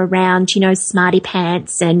there around, smarty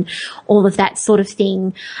pants and all of that sort of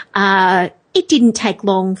thing. it didn't take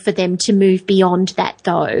long for them to move beyond that,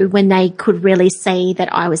 though, when they could really see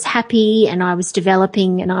that I was happy and I was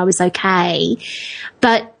developing and I was okay.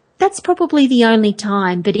 But that's probably the only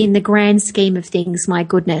time. But in the grand scheme of things, my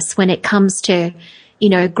goodness, when it comes to, you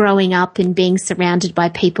know, growing up and being surrounded by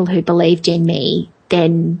people who believed in me,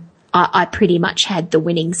 then I pretty much had the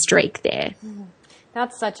winning streak there.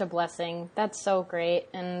 That's such a blessing. That's so great.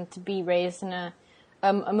 And to be raised in a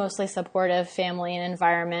mostly supportive family and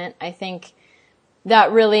environment, I think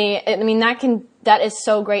that really, I mean, that is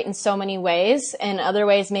so great in so many ways. In other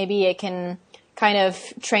ways, maybe it can kind of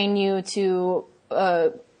train you to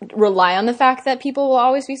rely on the fact that people will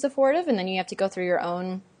always be supportive, and then you have to go through your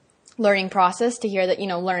own learning process to hear that, you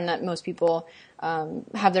know, learn that most people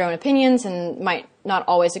have their own opinions and might not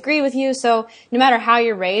always agree with you. So no matter how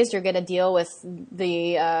you're raised, you're going to deal with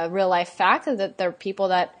the real life fact that there are people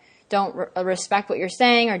that don't respect what you're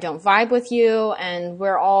saying or don't vibe with you, and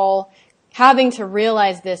we're all having to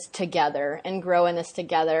realize this together and grow in this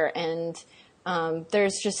together. And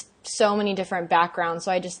there's just so many different backgrounds.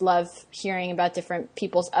 So I just love hearing about different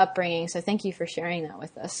people's upbringing. So thank you for sharing that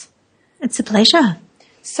with us. It's a pleasure.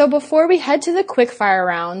 So before we head to the quickfire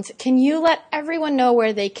round, can you let everyone know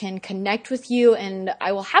where they can connect with you? And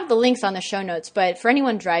I will have the links on the show notes, but for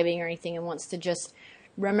anyone driving or anything and wants to just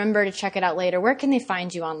remember to check it out later, where can they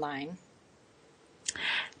find you online?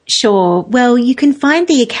 Sure. Well, you can find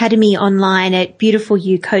the Academy online at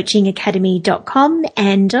beautifulyoucoachingacademy.com,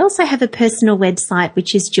 and I also have a personal website,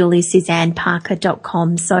 which is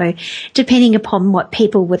juliesuzanneparker.com. So depending upon what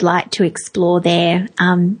people would like to explore there,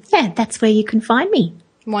 that's where you can find me.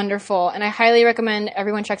 Wonderful. And I highly recommend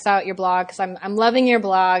everyone checks out your blog, because I'm loving your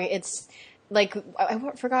blog. It's like, I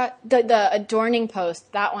forgot the adorning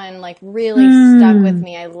post. That one like really stuck with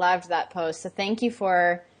me. I loved that post. So thank you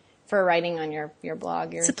for writing on your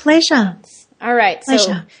blog. It's a pleasure. All right.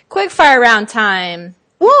 So quick fire round time.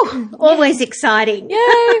 Woo! Always exciting.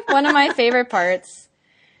 Yay. One of my favorite parts.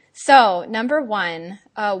 So number 1,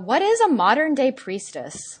 what is a modern day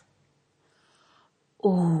priestess?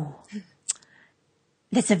 Oh,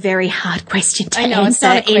 that's a very hard question to I know, answer it's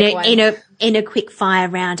not a quick one. in a quick fire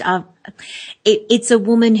round. It's a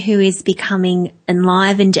woman who is becoming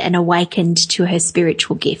enlivened and awakened to her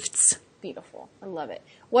spiritual gifts. Beautiful. I love it.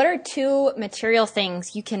 What are 2 material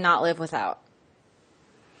things you cannot live without?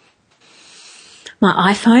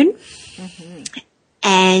 My iPhone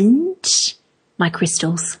and my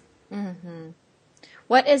crystals.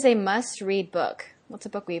 What is a must-read book? What's a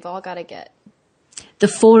book we've all got to get? The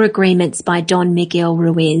 4 Agreements by Don Miguel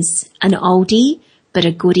Ruiz. An oldie, but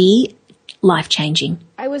a goodie, life-changing.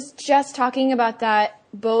 I was just talking about that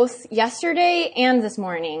both yesterday and this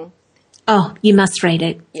morning. Oh, you must read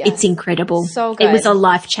it. Yes. It's incredible. So good. It was a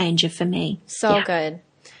life changer for me. So good.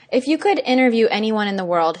 If you could interview anyone in the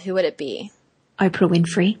world, who would it be? Oprah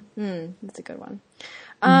Winfrey. That's a good one.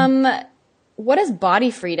 What does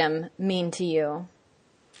body freedom mean to you?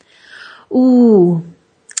 Ooh.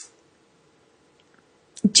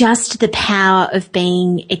 Just the power of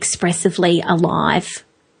being expressively alive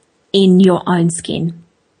in your own skin.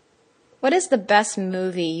 What is the best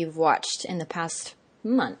movie you've watched in the past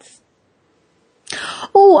month?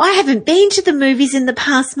 Oh, I haven't been to the movies in the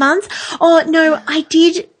past month. Oh, no, I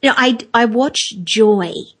did. I watched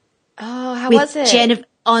Joy. Oh, how was it?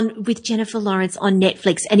 With Jennifer Lawrence on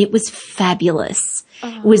Netflix, and it was fabulous.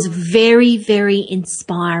 It was very, very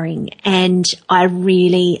inspiring, and I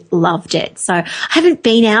really loved it. So I haven't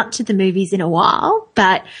been out to the movies in a while,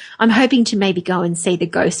 but I'm hoping to maybe go and see the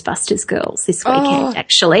Ghostbusters girls this weekend,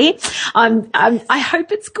 actually. I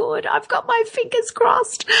hope it's good. I've got my fingers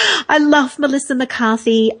crossed. I love Melissa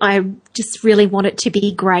McCarthy. I just really want it to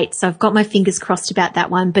be great. So I've got my fingers crossed about that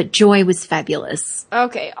one, but Joy was fabulous.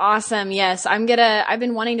 Okay, awesome. Yes, I've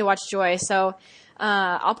been wanting to watch Joy, so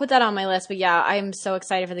I'll put that on my list. But yeah, I am so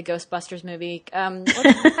excited for the Ghostbusters movie. How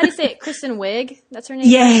do you say it? Kristen Wiig? That's her name?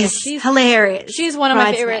 Yes, she's hilarious. She's one of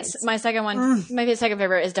my favorites. My second one, my second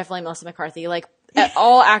favorite is definitely Melissa McCarthy. Like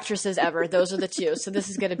all actresses ever, those are the 2. So this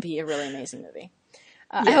is going to be a really amazing movie.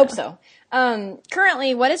 I hope so.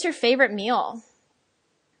 Currently, what is your favorite meal?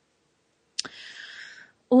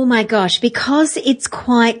 Oh my gosh, because it's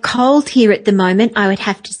quite cold here at the moment, I would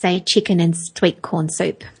have to say chicken and sweet corn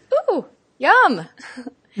soup. Ooh, yum.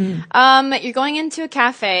 You're going into a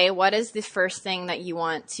cafe. What is the first thing that you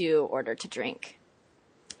want to order to drink?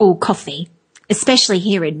 Oh, coffee, especially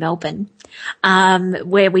here in Melbourne,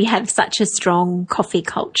 where we have such a strong coffee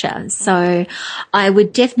culture. So I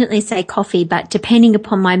would definitely say coffee, but depending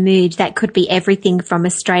upon my mood, that could be everything from a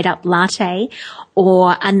straight up latte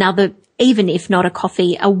or another, even if not a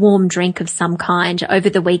coffee, a warm drink of some kind. Over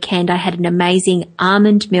the weekend, I had an amazing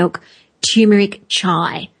almond milk turmeric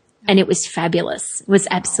chai. And it was fabulous. It was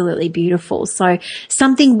absolutely beautiful. So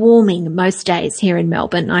something warming most days here in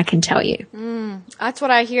Melbourne, I can tell you. That's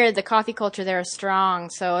what I hear. The coffee culture there is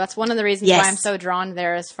strong. So that's one of the reasons why I'm so drawn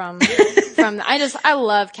there is from I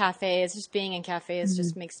love cafes. Just being in cafes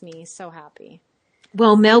just makes me so happy.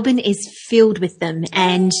 Well, Melbourne is filled with them.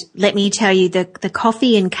 And let me tell you, the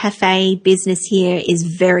coffee and cafe business here is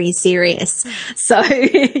very serious. So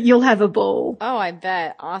you'll have a ball. Oh, I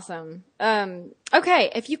bet. Awesome.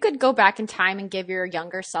 Okay. If you could go back in time and give your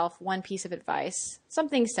younger self one piece of advice,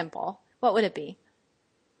 something simple, what would it be?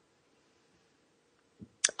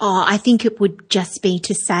 Oh, I think it would just be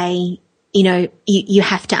to say, you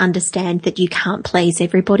have to understand that you can't please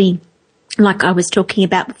everybody. Like I was talking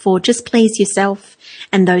about before, just please yourself,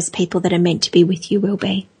 and those people that are meant to be with you will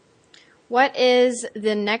be. What is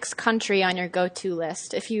the next country on your go-to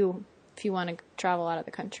list if you want to travel out of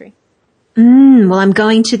the country? Well, I'm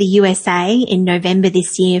going to the USA in November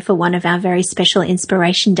this year for one of our very special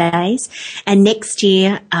inspiration days. And next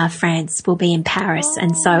year, France will be in Paris. Oh.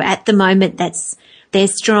 And so at the moment, they're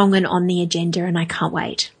strong and on the agenda, and I can't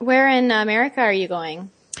wait. Where in America are you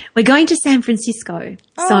going? We're going to San Francisco.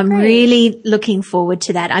 So I'm really looking forward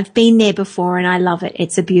to that. I've been there before and I love it.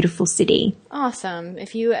 It's a beautiful city. Awesome.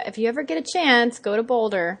 If you ever get a chance, go to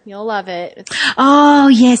Boulder. You'll love it. Oh,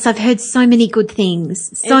 yes. I've heard so many good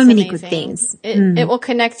things. So many good things. It will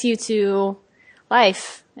connect you to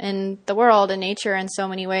life and the world and nature in so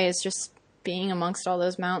many ways. Just being amongst all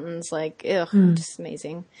those mountains, just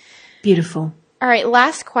amazing. Beautiful. All right.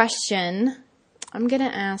 Last question. I'm going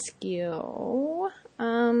to ask you,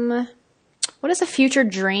 what is a future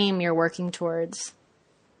dream you're working towards?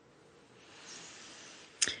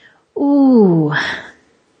 Ooh.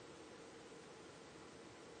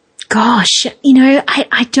 Gosh,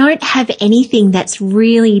 I don't have anything that's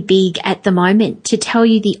really big at the moment, to tell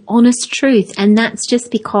you the honest truth. And that's just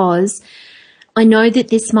because I know that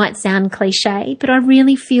this might sound cliche, but I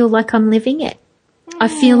really feel like I'm living it. I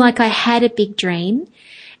feel like I had a big dream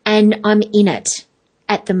and I'm in it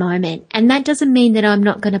at the moment. And that doesn't mean that I'm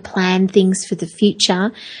not going to plan things for the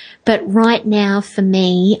future. But right now for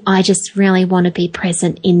me, I just really want to be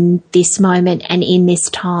present in this moment and in this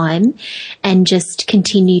time and just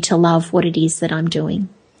continue to love what it is that I'm doing.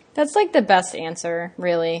 That's like the best answer,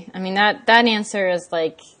 really. I mean, that answer is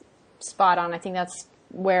like spot on. I think that's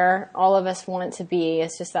where all of us want it to be.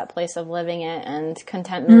 It's just that place of living it and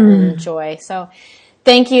contentment and joy. So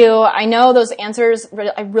thank you. I know those answers,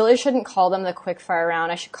 I really shouldn't call them the quick fire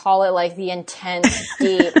round. I should call it like the intense,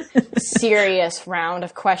 deep, serious round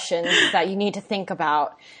of questions that you need to think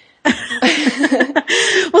about.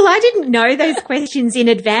 Well, I didn't know those questions in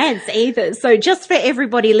advance either. So just for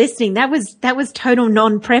everybody listening, that was total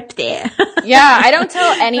non-prep there. Yeah, I don't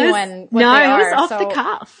tell anyone what they are. No, it was off the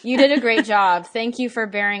cuff. You did a great job. Thank you for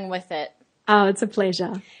bearing with it. Oh, it's a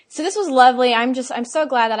pleasure. So this was lovely. I'm so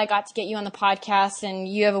glad that I got to get you on the podcast, and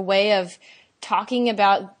you have a way of talking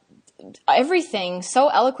about everything so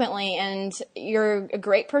eloquently, and you're a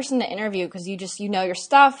great person to interview because you know your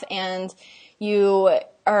stuff, and you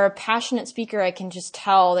are a passionate speaker. I can just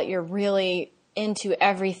tell that you're really into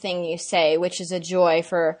everything you say, which is a joy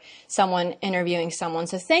for someone interviewing someone.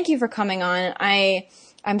 So thank you for coming on.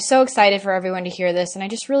 I'm so excited for everyone to hear this, and I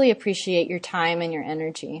just really appreciate your time and your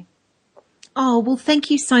energy. Oh, well,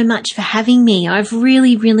 thank you so much for having me. I've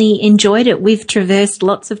really, really enjoyed it. We've traversed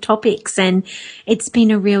lots of topics and it's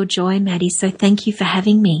been a real joy, Maddie. So thank you for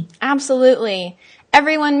having me. Absolutely.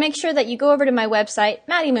 Everyone, make sure that you go over to my website,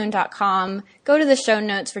 MaddieMoon.com, go to the show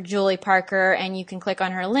notes for Julie Parker, and you can click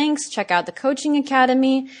on her links, check out the Coaching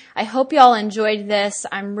Academy. I hope you all enjoyed this.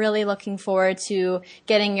 I'm really looking forward to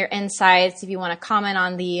getting your insights. If you want to comment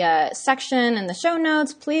on the section in the show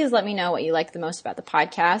notes, please let me know what you like the most about the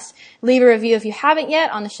podcast. Leave a review if you haven't yet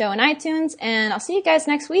on the show in iTunes, and I'll see you guys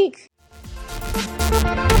next week.